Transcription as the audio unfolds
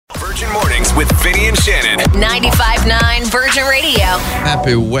Virgin Mornings with Vinny and Shannon. 95.9 Virgin Radio.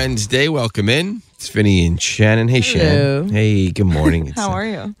 Happy Wednesday. Welcome in. It's Vinny and Shannon. Hey, Shannon. Hey, good morning. How are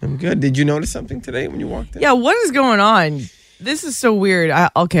you? I'm good. Did you notice something today when you walked in? Yeah, what is going on? This is so weird.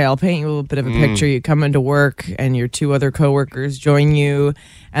 I'll paint you a little bit of a picture. You come into work and your two other coworkers join you,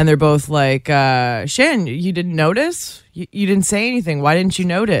 and they're both like, Shan, you didn't notice? You didn't say anything. Why didn't you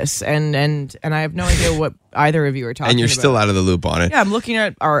notice? And I have no idea what either of you are talking about. And you're still out of the loop on it. Yeah, I'm looking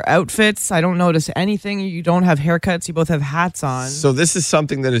at our outfits. I don't notice anything. You don't have haircuts. You both have hats on. So this is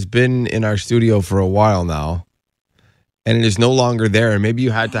something that has been in our studio for a while now, and it is no longer there. And maybe you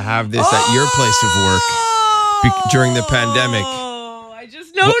had to have this at your place of work during the pandemic. Oh, I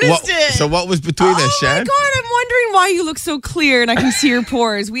just noticed it. So what was between us, Shan? Oh my God, I'm wondering why you look so clear and I can see your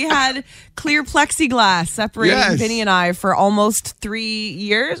pores. We had clear plexiglass separating Vinny and I for almost 3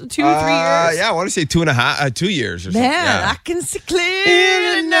 years, 3 years. Yeah, I want to say 2 years or something. Man, Yeah. I can see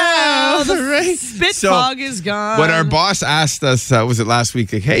clear now. The Right. spit So, fog is gone. When our boss asked us, was it last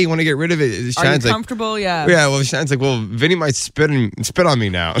week, like, hey, you want to get rid of it? Are you Shan's like, comfortable? Yeah. yeah, well, Shan's like, well, Vinny might spit on me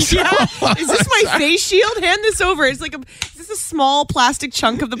now. So- Yeah. Is this my face shield? Hand this over. It's like is this a small plastic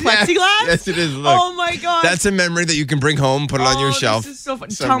chunk of the plexiglass? Yes, it is. Look, oh my God. that's a memory that you can bring home, put it on your shelf. This is so fun.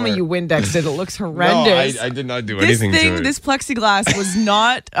 Tell somewhere. me you Windexed it. It looks horrendous. No, I did not do anything to it. This plexiglass was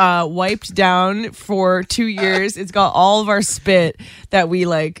not wiped down for 2 years. It's got all of our spit that we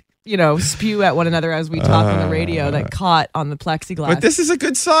spew at one another as we talk on the radio that caught on the plexiglass. But this is a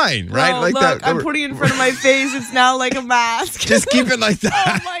good sign, right? Oh, Like look, that. I'm putting it in front of my face. It's now like a mask. Just keep it like Oh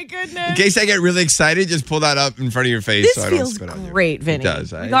that. my goodness. In case I get really excited, just pull that up in front of your face This so I don't feels spit on you. great, Vinny. It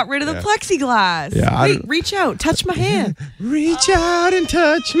does. We got rid of the plexiglass. Yeah, Wait, reach out. Touch my hand. Reach out and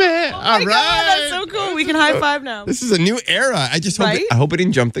touch me. All Oh my right. God, that's so cool. We can high five now. This is a new era. I just hope Right? I hope it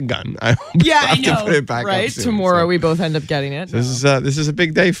didn't jump the gun. I hope Yeah, I I have know. to put it back right? up soon, Tomorrow so. we both end up getting it. This is a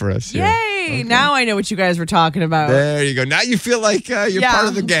big day for us. here. Yay! Now I know what you guys were talking about. There you go. Now you feel like you're part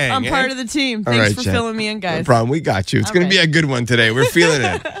of the gang. I'm eh? part of the team. All Thanks right, for Jen. filling me in, No guys. problem. We got you. It's going to be a good one today. We're feeling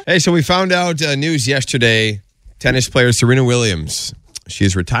it. Hey, so we found out news yesterday. Tennis player Serena Williams. She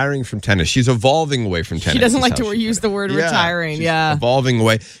is retiring from tennis. She's evolving away from tennis. She doesn't is like how to she use put it. the word Yeah, retiring. she's Yeah. evolving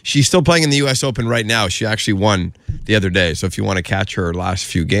away. She's still playing in the U.S. Open right now. She actually won the other day. So if you want to catch her last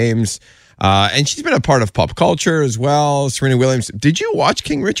few games. And she's been a part of pop culture as well. Serena Williams. Did you watch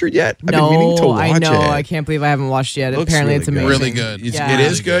King Richard yet? I've been meaning to watch I know. it. I can't believe I haven't watched it yet. Looks Apparently, really it's amazing. Really good. Yeah. It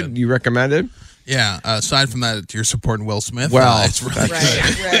is Really good. You recommend it? Yeah. Aside from that, you're supporting Will Smith. Well, it's really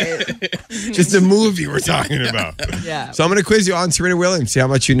good. Right. Just a movie we're talking about. Yeah. So I'm going to quiz you on Serena Williams. See how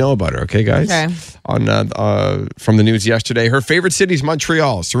much you know about her. Okay, guys? Okay. On from the news yesterday, her favorite city is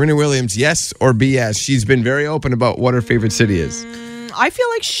Montreal. Serena Williams, yes or BS? She's been very open about what her favorite city is. I feel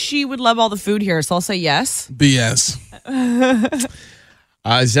like she would love all the food here, so I'll say yes. BS.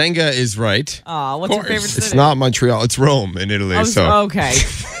 Zenga is right. Aw, what's your favorite city? It's not Montreal. It's Rome in Italy. Okay.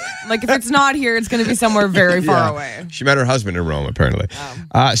 Like, if it's not here, it's going to be somewhere very far away. She met her husband in Rome, apparently.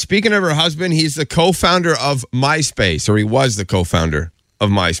 Speaking of her husband, he's the co-founder of MySpace, or he was the co-founder of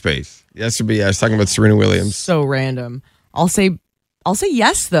MySpace. Yes or BS? Talking about Serena Williams. So random. I'll say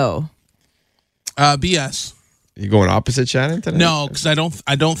yes, though. BS. You going opposite, Shannon? Today? No, because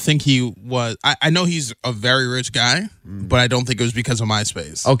I don't think he was. I know he's a very rich guy, but I don't think it was because of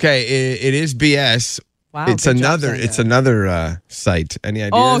MySpace. Okay, it is BS. Wow. It's good job, another. Zenga. It's another site. Any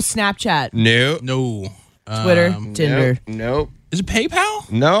ideas? Oh, Snapchat, no. No. Twitter, Tinder, No. Is it PayPal?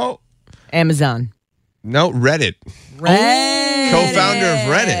 No. Amazon. No. Reddit. Reddit. Co-founder of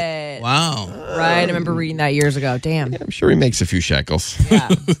Reddit. Wow. Right. I remember reading that years ago. Damn. I'm sure he makes a few shekels. Yeah.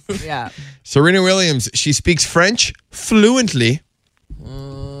 Yeah. Serena Williams. She speaks French fluently.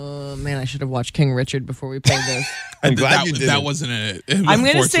 Man, I should have watched King Richard before we played this. I'm glad you did. That wasn't it. I'm going to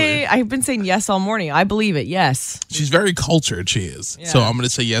unfortunately. say, I've been saying yes all morning. I believe it. Yes. She's very cultured. She is. So I'm going to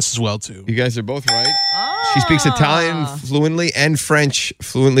say yes as well too. You guys are both right. She speaks Italian fluently and French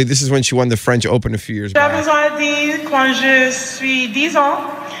fluently. This is when she won the French Open a few years J'ai back. besoin de dire, quand je suis 10 ans,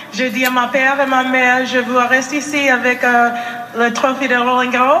 je dis à mon père et ma mère, je veux rester ici avec le trophée de Roland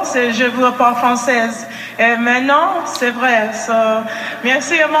Garros et je veux parler française. Et maintenant, c'est vrai. So,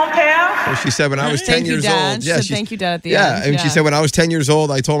 merci à mon père. She said when I was 10 Thank you, years Dad. old. She said she's- thank you, Dad, at the yeah, end. and she Yeah. said when I was 10 years old,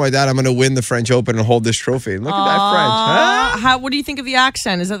 I told my dad I'm going to win the French Open and hold this trophy. And look at that French. Huh? What do you think of the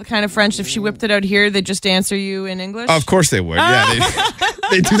accent? Is that the kind of French, if she whipped it out here, they'd just answer you in English? Of course they would. Yeah,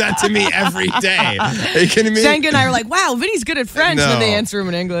 they do that to me every day. Are you kidding me? Zenga and I are like, wow, Vinny's good at French. No. And then they answer him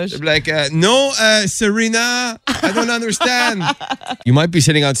in English. They'd be like, no, Serena, I don't understand. You might be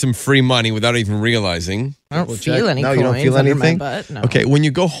sitting on some free money without even realizing. I don't Double feel check. any No, you don't coins feel under my anything? butt, no. Okay, when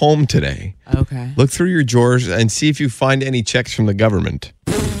you go home today, Okay. look through your drawers and see if you find any checks from the government.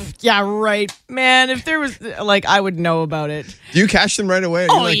 Yeah, right. Man, if there was, like, I would know about it. Do you cash them right away? Are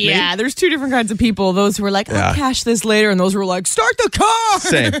you Oh, like me? yeah. There's two different kinds of people. Those who are like, Yeah. I'll cash this later. And those who are like, start the car.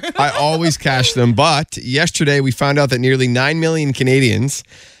 Same. I always cash them. But yesterday we found out that nearly 9 million Canadians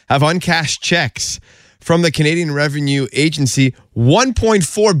have uncashed checks from the Canadian Revenue Agency,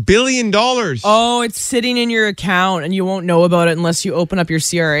 $1.4 billion. Oh, it's sitting in your account and you won't know about it unless you open up your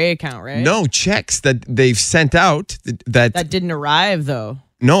CRA account, right? No, checks that they've sent out That didn't arrive, though.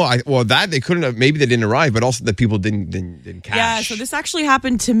 No, that they couldn't have. Maybe they didn't arrive, but also that people didn't cash. Yeah, so this actually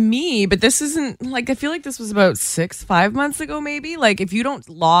happened to me, but this isn't like, I feel like this was about 5 months ago, maybe. Like, if you don't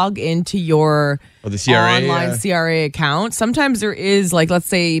log into your the CRA, online CRA account, sometimes there is, like, let's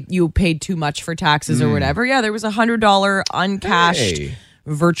say you paid too much for taxes or whatever. Yeah, there was $100 uncashed. Hey.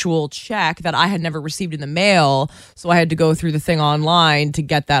 Virtual check that I had never received in the mail, so I had to go through the thing online to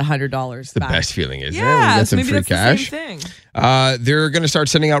get that $100 The back. best feeling, isn't it? Yeah, When you get so some maybe free that's cash. the same thing. They're going to start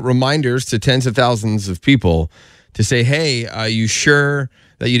sending out reminders to tens of thousands of people to say, "Hey, are you sure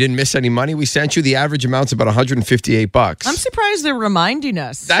that you didn't miss any money we sent you?" The average amount's about $158. I'm surprised they're reminding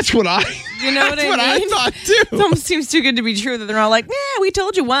us. That's what I. You know what that's I what mean? I thought too. It almost seems too good to be true that they're not like, we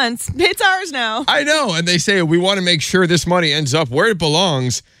told you once. It's ours now. I know, and they say we want to make sure this money ends up where it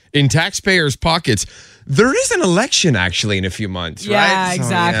belongs, in taxpayers' pockets. There is an election actually in a few months, right? Yeah, So,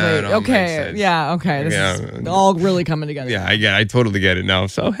 exactly. yeah, it all makes Okay. sense. Yeah, okay. This Yeah. is all really coming together. Yeah, I totally get it now.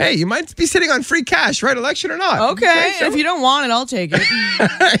 So, hey, you might be sitting on free cash, right? Election or not. Okay. If you don't want it, I'll take it.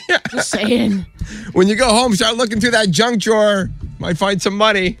 Just saying. When you go home, start looking through that junk drawer. Might find some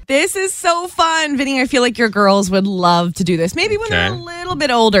money. This is so fun, Vinny. I feel like your girls would love to do this. Maybe when they're a little bit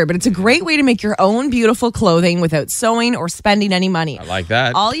older, but it's a great way to make your own beautiful clothing without sewing or spending any money. I like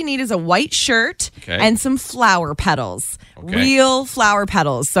that. All you need is a white shirt Okay. and some flower petals. Okay. Real flower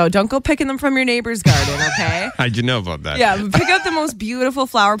petals. So don't go picking them from your neighbor's garden, okay? How'd you know about that? Yeah, pick out the most beautiful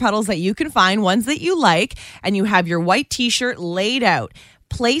flower petals that you can find, ones that you like, and you have your white t-shirt laid out.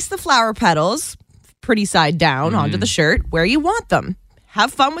 Place the flower petals pretty side down onto the shirt where you want them.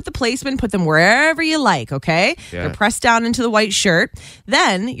 Have fun with the placement. Put them wherever you like, okay? Yeah. They're pressed down into the white shirt.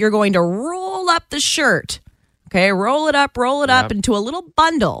 Then you're going to roll up the shirt, okay? Roll it up into a little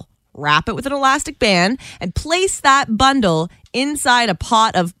bundle. Wrap it with an elastic band and place that bundle inside a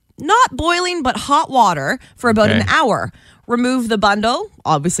pot of not boiling but hot water for about an hour. Remove the bundle,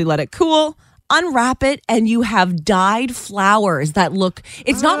 obviously let it cool. Unwrap it, and you have dyed flowers that look,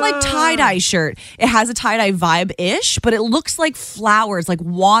 it's not like tie-dye shirt. It has a tie-dye vibe-ish, but it looks like flowers, like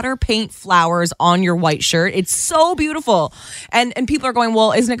water paint flowers on your white shirt. It's so beautiful. And people are going,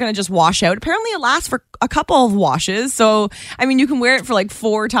 well, isn't it going to just wash out? Apparently it lasts for a couple of washes. So, I mean, you can wear it for like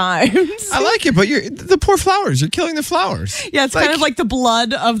 4 times. I like it, but the poor flowers. You're killing the flowers. Yeah, it's kind of like the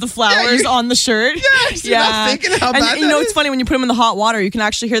blood of the flowers on the shirt. Yes, you're not thinking how bad you know, that it's is. funny when you put them in the hot water, you can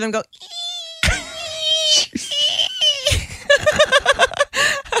actually hear them go.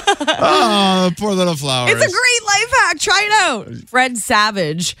 Oh, poor little flowers. It's a great life hack. Try it out. Fred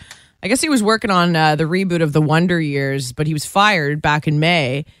Savage. I guess he was working on the reboot of The Wonder Years, but he was fired back in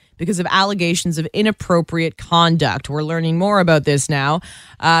May because of allegations of inappropriate conduct. We're learning more about this now.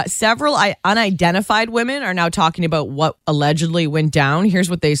 Several unidentified women are now talking about what allegedly went down. Here's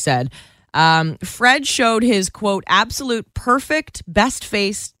what they said. Fred showed his, quote, absolute perfect, best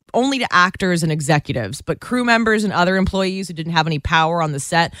face only to actors and executives, but crew members and other employees who didn't have any power on the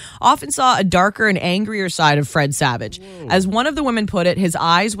set often saw a darker and angrier side of Fred Savage. As one of the women put it, his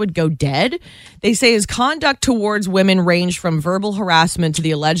eyes would go dead. They say his conduct towards women ranged from verbal harassment to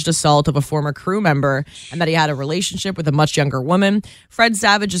the alleged assault of a former crew member, and that he had a relationship with a much younger woman. Fred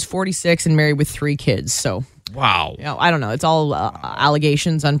Savage is 46 and married with 3 kids, so... Wow. You know, I don't know. It's all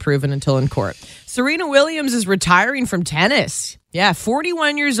allegations, unproven until in court. Serena Williams is retiring from tennis. Yeah,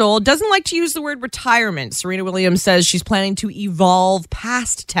 41 years old. Doesn't like to use the word retirement. Serena Williams says she's planning to evolve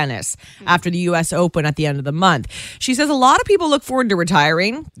past tennis after the U.S. Open at the end of the month. She says a lot of people look forward to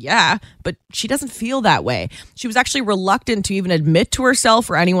retiring. Yeah, but she doesn't feel that way. She was actually reluctant to even admit to herself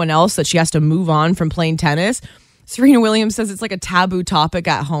or anyone else that she has to move on from playing tennis. Serena Williams says it's like a taboo topic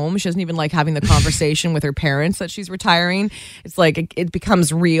at home. She doesn't even like having the conversation with her parents that she's retiring. It's like it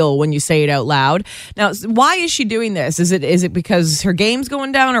becomes real when you say it out loud. Now, why is she doing this? Is it because her game's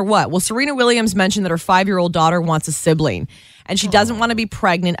going down or what? Well, Serena Williams mentioned that her 5-year-old daughter wants a sibling. and she doesn't want to be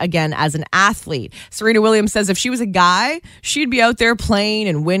pregnant again as an athlete. Serena Williams says if she was a guy, she'd be out there playing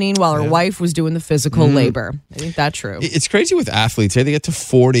and winning while her wife was doing the physical labor. I think that's true. It's crazy with athletes. They get to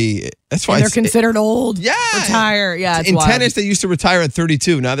 40. That's why And they're considered old. Yeah. Retire. Yeah, it's in wild. tennis, they used to retire at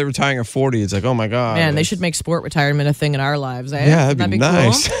 32. Now they're retiring at 40. It's like, oh my God. Man, they should make sport retirement a thing in our lives, eh? Yeah, that'd be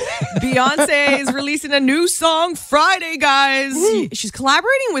nice. Cool? Beyonce is releasing a new song Friday, guys. She's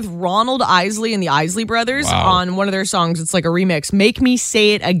collaborating with Ronald Isley and the Isley Brothers on one of their songs. It's like a remix. Make Me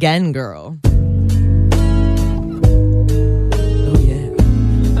Say It Again, girl. Oh, yeah.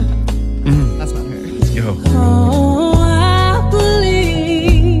 That's not her. Let's go. Oh, I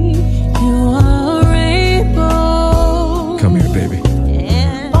believe you are a rainbow. Come here, baby.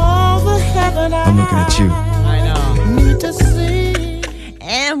 Over heaven I'm looking at you. I know. need to see.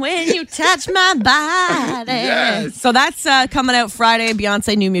 And when you touch my body. Yes. So that's coming out Friday.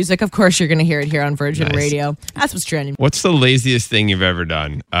 Beyonce new music. Of course, you're going to hear it here on Virgin Radio. That's what's trending. What's the laziest thing you've ever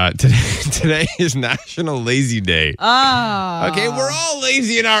done? Today is National Lazy Day. Okay, we're all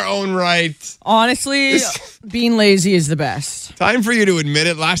lazy in our own right. Honestly, being lazy is the best. Time for you to admit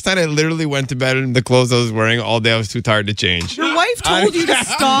it. Last night I literally went to bed in the clothes I was wearing all day. I was too tired to change. Your wife told you to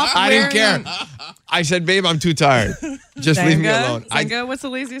stop I didn't wearing care. I said, babe, I'm too tired. Just leave me alone. Zenga, what's the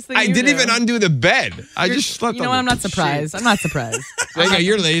laziest thing I you didn't do? even undo the bed. I just slept You know on what? I'm the not surprised. I'm not surprised. Zenga,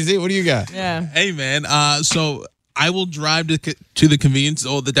 you're lazy. What do you got? Yeah. Hey, man. So I will drive to the convenience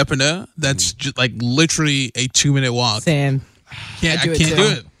or the dépanneur. That's just like literally a 2-minute walk. Same. I do it can't too. do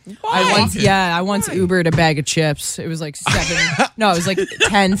it. I once Ubered a bag of chips. It was like it was like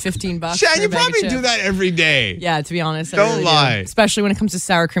 10, 15 bucks. Shan, for a you bag of probably chips. do that every day. Yeah, to be honest, I Don't really lie. do. Especially when it comes to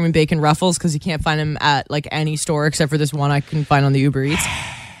sour cream and bacon ruffles, because you can't find them at like any store except for this one I can find on the Uber Eats.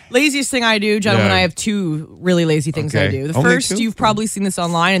 Laziest thing I do, gentlemen, Yeah. I have two really lazy things I Okay. do. The Only first, two? you've probably seen this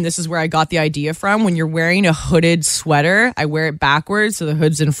online, and this is where I got the idea from. When you're wearing a hooded sweater, I wear it backwards so the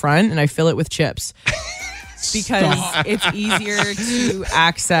hood's in front, and I fill it with chips. Because it's easier to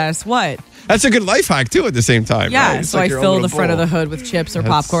access what? That's a good life hack, too, at the same time. Yeah, right? It's so like I your own fill little the front of bowl. the hood with chips or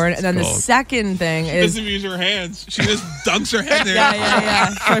That's popcorn. And then the cool. second thing She is doesn't use her hands. She just dunks her head there. Yeah,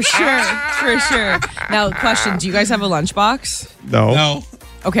 for sure. Now, question, do you guys have a lunchbox? No. No.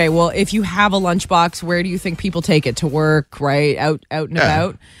 Okay, well, if you have a lunchbox, where do you think people take it to work, right? Out and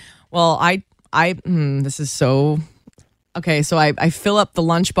about? Well, this is so... Okay, so I fill up the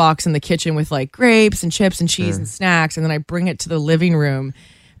lunchbox in the kitchen with like grapes and chips and cheese and snacks, and then I bring it to the living room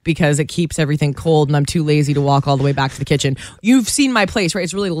because it keeps everything cold and I'm too lazy to walk all the way back to the kitchen. You've seen my place, right?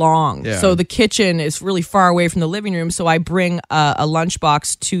 It's really long. Yeah. So the kitchen is really far away from the living room. So I bring a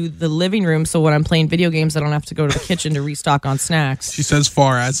lunchbox to the living room. So when I'm playing video games, I don't have to go to the kitchen to restock on snacks. She says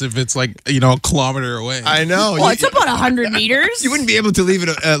far as if it's like, a kilometer away. I know. Well, it's about 100 meters. You wouldn't be able to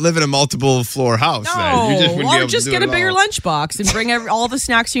live in a multiple floor house then. You just wouldn't be or able just to do get a it bigger all. lunchbox and bring all the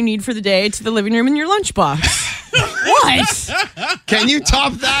snacks you need for the day to the living room in your lunchbox. What? Can you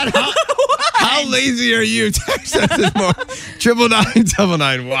top that? How lazy are you? Text us this morning.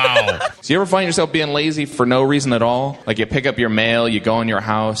 99999. Wow. So you ever find yourself being lazy for no reason at all? Like you pick up your mail, you go in your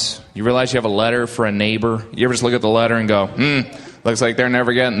house, you realize you have a letter for a neighbor. You ever just look at the letter and go, looks like they're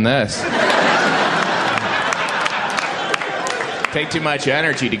never getting this. Take too much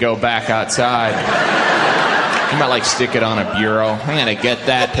energy to go back outside. You might stick it on a bureau. I'm going to get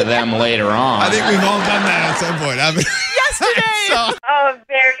that to them later on. I think we've all done that at some point, haven't we? Yesterday. Oh,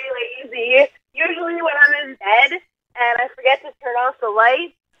 very lazy. Usually when I'm in bed and I forget to turn off the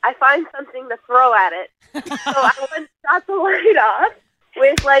light, I find something to throw at it. So I once shot the light off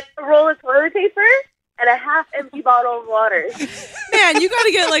with a roll of toilet paper and a half-empty bottle of water. Man, you got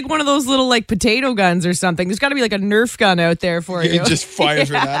to get one of those little potato guns or something. There's got to be a Nerf gun out there for you. It just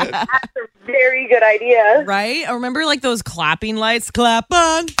fires right at it. That's a very good idea. Right? I remember those clapping lights. Clap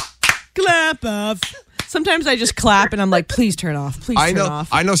on, clap off. Sometimes I just clap and I'm like, please turn off. Please turn off.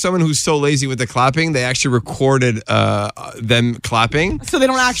 I know someone who's so lazy with the clapping, they actually recorded them clapping. So they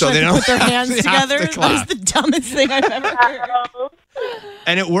don't actually have to put their hands actually have together. to clap. That is the dumbest thing I've ever heard.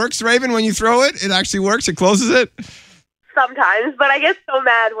 And it works, Raven, when you throw it? It actually works? It closes it? Sometimes, but I get so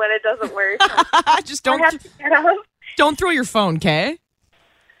mad when it doesn't work. Just I have to get up. don't throw your phone, okay?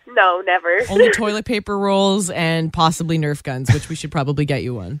 No, never. Only toilet paper rolls and possibly Nerf guns, which we should probably get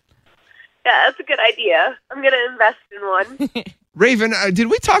you one. Yeah, that's a good idea. I'm going to invest in one. Raven, did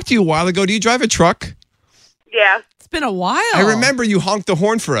we talk to you a while ago? Do you drive a truck? Yeah. It's been a while. I remember you honked the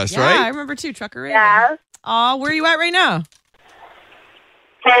horn for us, Yeah, right? I remember too. Trucker Raven. Yeah. Aw, where are you at right now?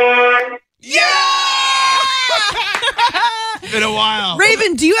 Been a while.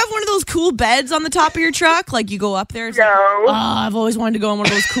 Raven, do you have one of those cool beds on the top of your truck? You go up there? It's No. I've always wanted to go on one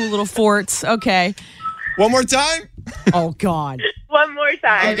of those cool little forts. Okay. One more time. Oh, God. One more I'll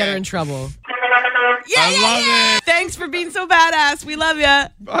time. get her in trouble. I love it. Thanks for being so badass. We love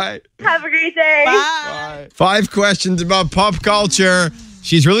you. Bye. Have a great day. Bye. 5 questions about pop culture.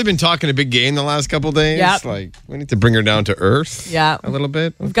 She's really been talking a big game the last couple days. Yep. Like, we need to bring her down to earth. Yeah. A little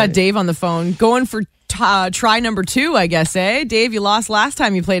bit. We've got Dave on the phone going for try number 2, I guess, eh? Dave, you lost last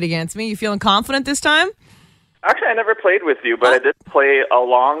time you played against me. You feeling confident this time? Actually, I never played with you, but I did play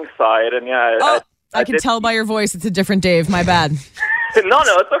alongside, and I can tell by your voice it's a different Dave. My bad. No,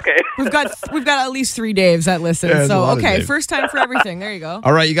 it's okay. We've got at least 3 Daves that listen. Yeah, there's a so lot of okay, Daves. first time for everything. There you go.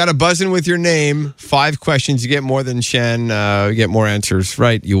 All right, you got to buzz in with your name. 5 questions. You get more than Shen. You get more answers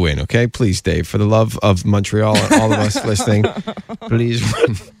right, you win, okay? Please, Dave, for the love of Montreal and all of us listening, please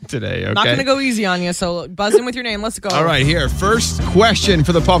win today, okay? Not gonna go easy on you, so buzz in with your name. Let's go. All right, here. First question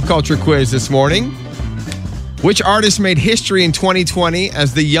for the pop culture quiz this morning. Which artist made history in 2020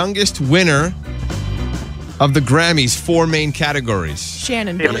 as the youngest winner of the Grammys 4 main categories?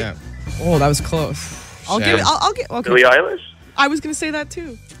 Shannon. Yeah. Oh, that was close. I'll give it. I'll get. Okay. Billie Eilish? I was gonna say that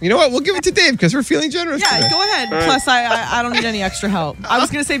too. You know what? We'll give it to Dave because we're feeling generous Yeah, today. go ahead. Plus, I don't need any extra help. I was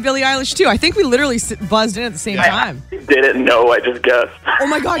gonna say Billie Eilish too. I think we literally buzzed in at the same time. I didn't know. I just guessed. Oh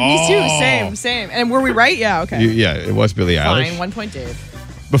my God, me too. Same. And were we right? Yeah. Okay. Yeah, it was Billie Eilish. Fine. 1 point, Dave.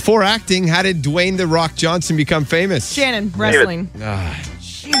 Before acting, how did Dwayne The Rock Johnson become famous? Shannon, wrestling. Ah,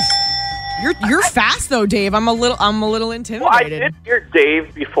 Jeez. You're fast though, Dave. I'm a little Well, I intimidated. did hear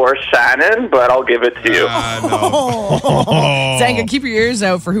Dave before Shannon, but I'll give it to you. Oh. Zanga, keep your ears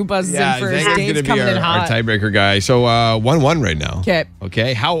out for who buzzes yeah, in first. Zanga's Dave's going to be coming in our hot. tiebreaker guy. So 1-1 right now. Okay.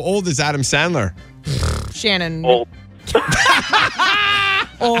 Okay. How old is Adam Sandler? Shannon. Old.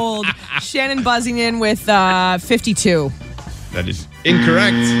 Old. Shannon buzzing in with 52. That is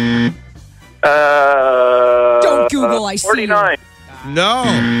incorrect. Don't Google, I see you. 49.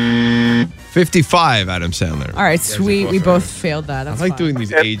 No. 55, Adam Sandler. All right, sweet. We both failed that. I That's like fine. doing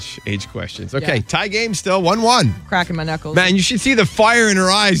these age questions. Okay, Yeah. tie game still, 1-1. Cracking my knuckles. Man, you should see the fire in her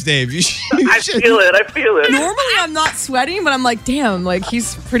eyes, Dave. You should, I feel it. Normally I'm not sweating, but I'm like, damn, like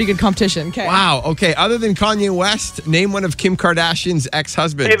he's pretty good competition. Okay. Wow. Okay, other than Kanye West, name one of Kim Kardashian's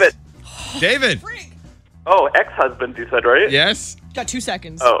ex-husbands. David. Oh, ex-husband, you said, right? Yes. Got 2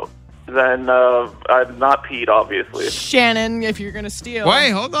 seconds. Oh, then I'm not Pete, obviously. Shannon, if you're gonna steal. Wait,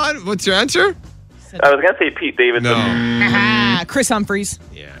 hold on. What's your answer? I was going to say Pete Davidson. No. Chris Humphries.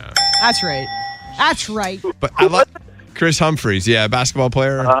 Yeah. That's right. That's right. But I love Chris Humphries. Yeah, basketball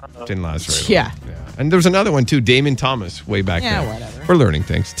player. Didn't last very long. Yeah. And there was another one too, Damon Thomas, way back Yeah, there. whatever. We're learning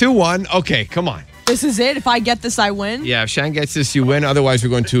things. 2-1. Okay, come on. This is it. If I get this, I win. Yeah, if Shan gets this, you win. Otherwise, we're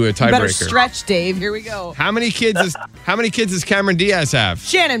going to a You better tiebreaker. stretch, Dave. Here we go. How many kids does Cameron Diaz have?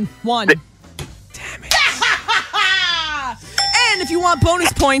 Shannon, 1. Damn it. And if you want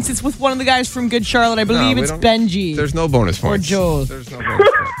bonus points, it's with one of the guys from Good Charlotte. I believe we it's don't- Benji. There's no bonus points. Or Joel. There's no bonus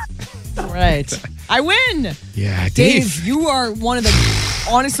points. All right. I win. Yeah, Dave, you are one of the,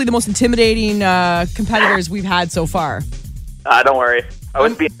 honestly, the most intimidating competitors we've had so far. Don't worry. That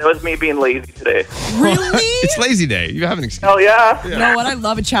was me being lazy today. Really? It's lazy day. You have an excuse. Hell yeah. You know what? I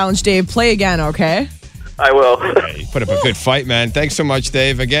love a challenge, Dave. Play again, okay? I will. You put up a good fight, man. Thanks so much,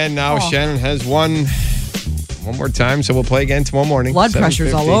 Dave. Again, now Shannon has won one more time, so we'll play again tomorrow morning. Blood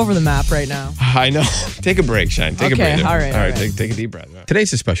pressure's all 7:50. over the map right now. I know. Take a break, Shan. Take Okay, a break. all right. Take a deep breath.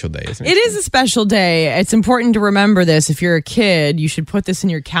 Today's a special day, isn't it? It is a special day. It's important to remember this. If you're a kid, you should put this in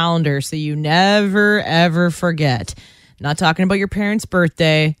your calendar so you never, ever forget. Not talking about your parents'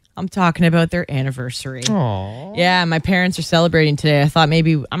 birthday. I'm talking about their anniversary. Aww. Yeah, my parents are celebrating today. I thought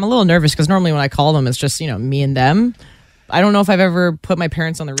maybe I'm a little nervous because normally when I call them, it's just, me and them. I don't know if I've ever put my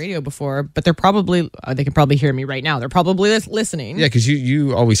parents on the radio before, but they're probably, they can probably hear me right now. They're probably listening. Yeah, because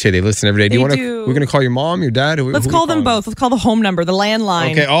you always say they listen every day. Do you They want to? do. We're going to call your mom, your dad. Let's call them both. Let's call the home number, the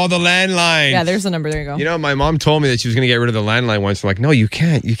landline. Okay. Oh, the landline. Yeah, there's the number. There you go. You know, my mom told me that she was going to get rid of the landline once. I'm like, no, you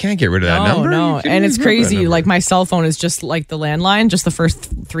can't. You can't get rid of that number. No, You can't and get it's rid of that crazy. number. Like my cell phone is just like the landline. Just the first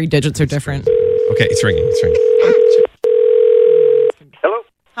 3 digits are different. Okay, it's ringing. Hello.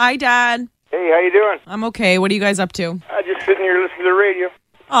 Hi, Dad. Hey, how you doing? I'm okay. What are you guys up to? Just sitting here listening to the radio.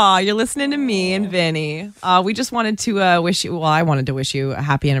 Aw, you're listening to me and Vinny. We just wanted to wish you, I wanted to wish you a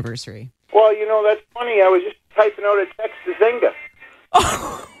happy anniversary. Well, that's funny. I was just typing out a text to Zinga.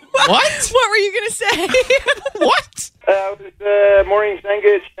 What? What were you going to say? What? Maureen Zinga,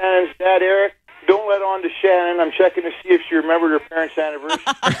 it's Shannon's dad, Eric. Don't let on to Shannon. I'm checking to see if she remembered her parents' anniversary.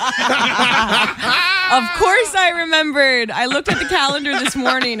 Of course I remembered. I looked at the calendar this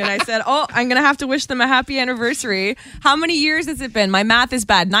morning and I said, I'm going to have to wish them a happy anniversary. How many years has it been? My math is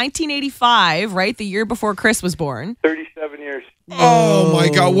bad. 1985, right? The year before Chris was born. 37 years. Oh my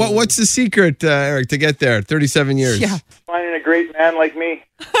God! What's the secret, Eric, to get there? 37 years. Yeah. Finding a great man like me.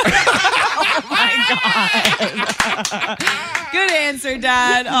 Good answer,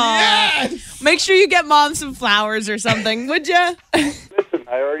 Dad. Yes! Make sure you get Mom some flowers or something, would you? Listen,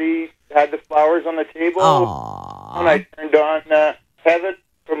 I already had the flowers on the table. And I turned on Heaven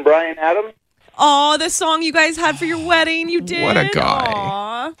from Bryan Adams. Oh, the song you guys had for your wedding, you did. What a guy.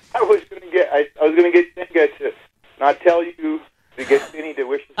 Aw. I was gonna get Tinga to not tell you to get Vinny to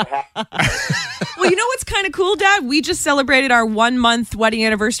wish us happy. Well, you know what's kind of cool, Dad? We just celebrated our 1 month wedding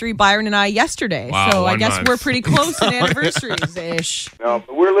anniversary, Byron and I, yesterday. Wow, so I 1 guess month. we're pretty close in anniversaries-ish. No,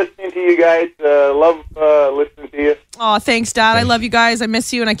 but we're listening to you guys. Love listening to you. Oh, thanks, Dad. I love you guys. I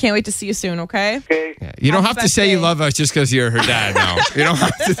miss you, and I can't wait to see you soon, okay? Okay. Yeah, you don't have to best say you day. love us just because you're her dad now. You don't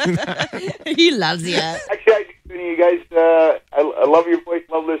have to do that. He loves you. Actually, I do, Vinny. You guys, I love your voice.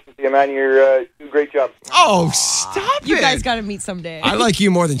 Love listening to you, man. You're do a great job. Oh, stop You it. guys got to meet someday. I like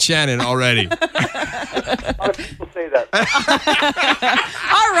you more than Shannon already. A lot of people say that.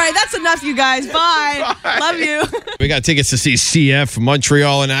 All right, that's enough, you guys. Bye. Love you. We got tickets to see CF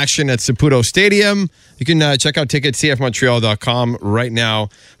Montreal in action at Saputo Stadium. You can check out tickets, cfmontreal.com right now.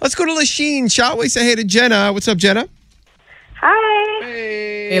 Let's go to Lachine, shall we? Say hey to Jenna. What's up, Jenna? Hi.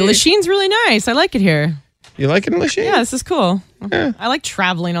 Hey, Lachine's really nice. I like it here. You like it in Lachine? Yeah, this is cool. Yeah. I like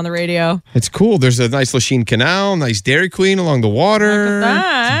traveling on the radio. It's cool. There's a nice Lachine Canal, nice Dairy Queen along the water. Look at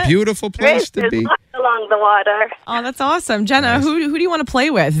that. It's a beautiful place to There's be. lots along the water. Oh, that's awesome. Jenna, who do you want to play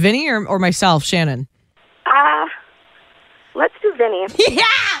with? Vinny or myself, Shannon? Let's do Vinny. Yeah!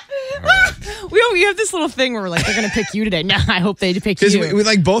 We have this little thing where we're like, they're going to pick you today. No, I hope they pick Because you. we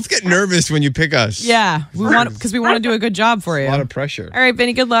like both get nervous when you pick us. Yeah, we want to do a good job for you. A lot of pressure. All right,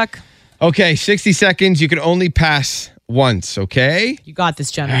 Vinny, good luck. Okay, 60 seconds. You can only pass once, okay? You got this,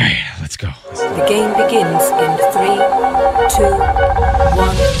 Jenna. All right, let's go. The game begins in 3, 2,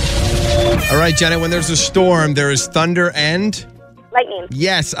 1. All right, Jenna, when there's a storm, there is thunder and... Lightning.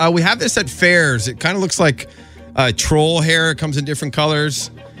 Yes, we have this at fairs. It kind of looks like troll hair. It comes in different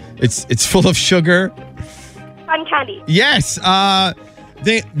colors. It's full of sugar. Fun candy. Yes,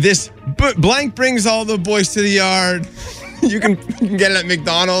 blank brings all the boys to the yard. You can get it at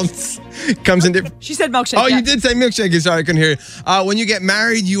McDonald's. Comes in different... She said milkshake. Oh, yeah. you did say milkshake. Sorry, I couldn't hear you. When you get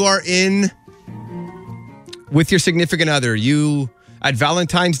married, you are in with your significant other. At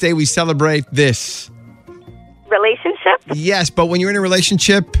Valentine's Day, we celebrate this. Relationship. Yes, but when you're in a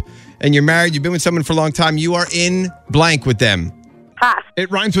relationship and you're married, you've been with someone for a long time, you are in blank with them. Pass. It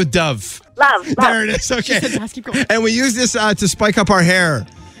rhymes with dove. Love. There it is. Okay. Pass, keep going. And we use this to spike up our hair.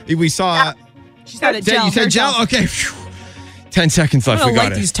 We saw... She said it, gel. You said hair gel? Okay. Phew. 10 seconds left. I'm We gonna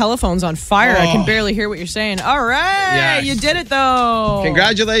got light it. these telephones on fire. I Oh. can barely hear what you're saying. All right, Yes. you did it though.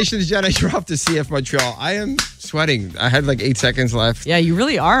 Congratulations, Jenna. You're off to CF Montreal. I am sweating. I had like 8 seconds left. Yeah, you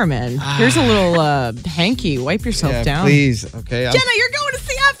really are, man. Here's a little hanky. Wipe yourself Yeah, down. please. Okay. Jenna, you're going to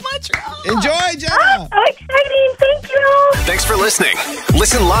CF Montreal. Enjoy, Jenna. So exciting. Thank you. Thanks for listening.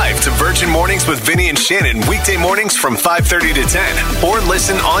 Listen live to Virgin Mornings with Vinny and Shannon weekday mornings from 5:30 to 10, or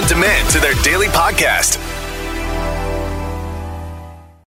listen on demand to their daily podcast.